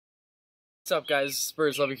What's up, guys?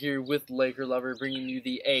 Spurslover here with Laker Lover, bringing you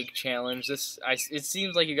the egg challenge. It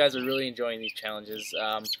seems like you guys are really enjoying these challenges.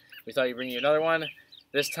 We thought we'd bring you another one.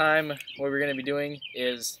 This time, what we're going to be doing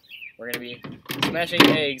is we're going to be smashing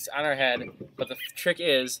eggs on our head. But the trick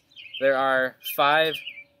is there are five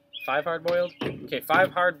hard-boiled. Okay,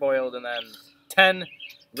 5 hard-boiled and then 10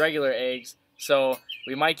 regular eggs. So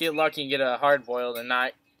we might get lucky and get a hard-boiled and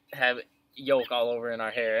not have yolk all over in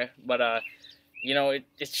our hair. But you know, it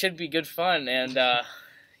should be good fun, and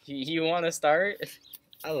you want to start?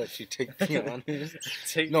 I'll let you take me on.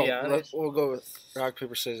 Take me on? We'll go with rock,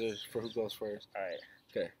 paper, scissors for who goes first. Alright.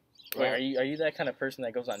 Okay. Wait, are you that kind of person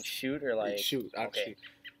that goes on shoot, or like... Shoot, okay. shoot.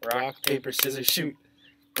 Rock, paper, scissors, shoot.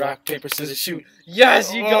 Rock, paper, scissors, shoot.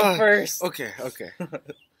 Yes, you go first! Okay. I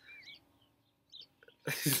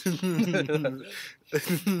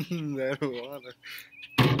don't wanna.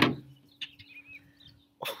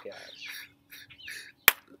 Okay.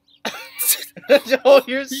 Oh,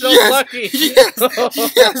 you're so lucky! Yes!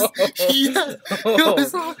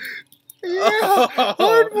 Yeah!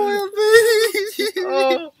 Hard-boiled baby!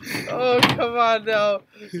 Oh, come on now.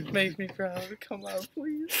 Make me proud. Come on,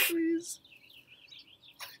 please.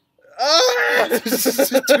 Ah! Do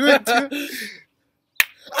it.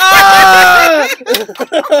 Ah!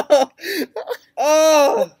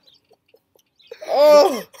 Oh!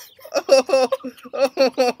 Oh! Oh!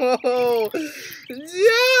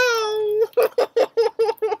 No!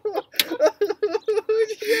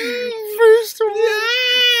 First one!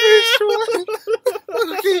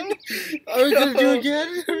 Okay. Are we gonna do it again?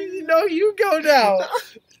 No, you go now.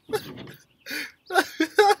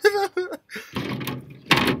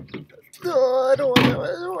 No, I don't want to.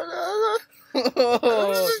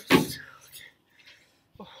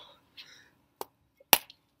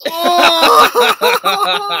 Oh!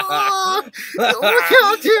 Look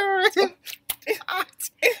out there!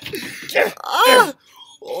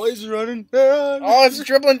 Oh, he's running. Oh, it's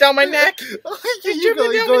dribbling down my neck. You go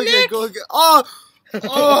again. Oh!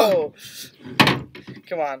 Oh!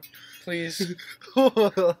 Come on, please.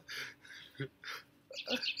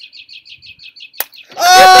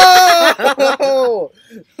 Oh!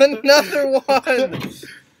 Another one.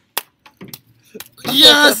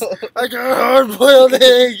 Yes! I got a hard-boiled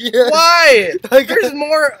egg! Yes. Why? There's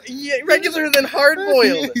more regular than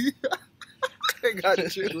hard-boiled. I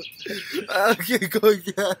got you. Okay, go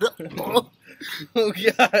again. Oh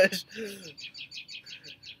gosh.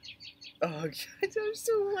 Oh gosh, I'm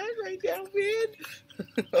so wet right now, man.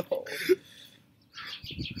 Oh.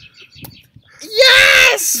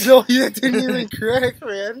 Yes! No, you didn't even crack,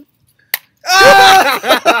 man.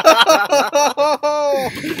 Oh!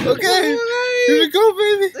 Okay, here we go,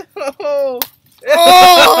 baby. Oh!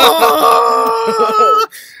 Oh!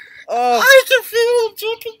 Oh! I can feel him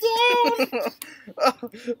jumping down.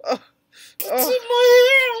 It's in my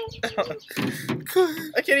hair.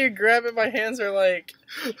 I can't even grab it. My hands are like.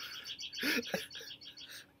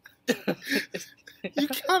 You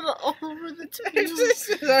got it all over the table.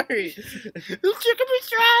 Sorry. You took me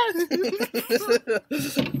trying.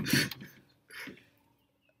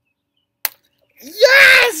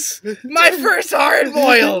 Yes! My first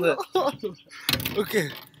hard-boiled. Okay.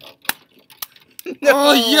 No.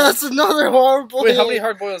 Oh yes, another hard-boiled. Wait, how many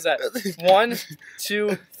hard-boiled is that? 1,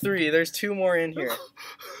 2, 3. There's 2 more in here.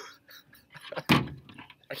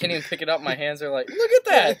 I can't even pick it up. My hands are like, look at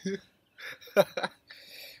that.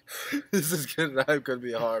 This is gonna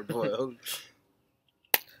be a hard-boiled.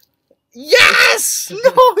 Yes!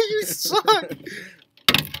 No, you suck.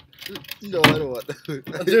 No, I don't want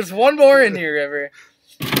that. There's 1 more in here, River.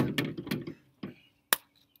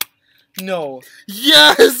 No.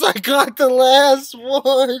 Yes, I got the last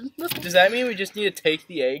one. Does that mean we just need to take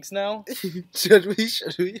the eggs now? Should we?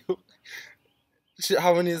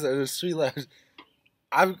 How many is there? There's 3 left.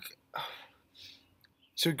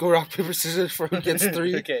 Should we go rock, paper, scissors for who gets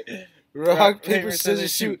 3? Okay. Rock, paper,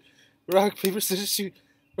 scissors, shoot. Rock, paper, scissors, shoot.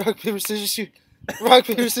 Rock, paper, scissors, shoot. Rock,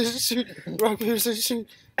 paper, scissors, shoot. Rock, paper, scissors, shoot.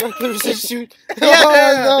 Rock, paper, scissors, shoot. Yeah!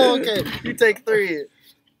 Oh, no, okay. You take 3.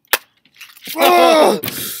 Oh!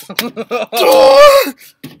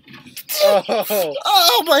 Oh!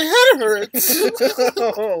 Oh, my head hurts.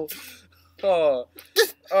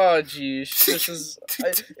 Oh, geez. This is.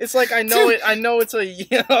 It's like I know it. I know it's a.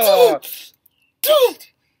 Oh.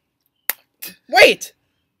 Wait.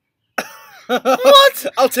 What?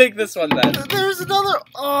 I'll take this one then. There's another.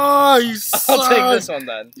 Oh, you suck. I'll take this one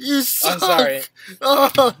then. You suck. I'm sorry.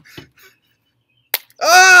 Oh.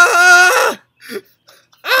 Ah!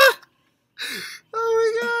 Ah! Oh my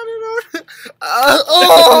god,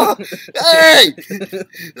 oh! Hey!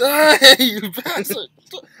 Hey, you bastard!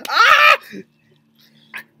 Ah!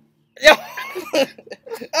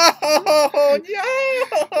 Oh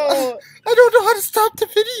no! I don't know how to stop the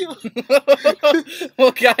video.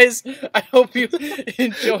 Well, guys, I hope you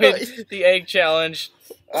enjoyed the egg challenge.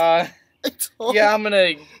 Yeah, I'm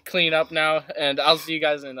gonna clean up now, and I'll see you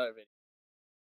guys in another video.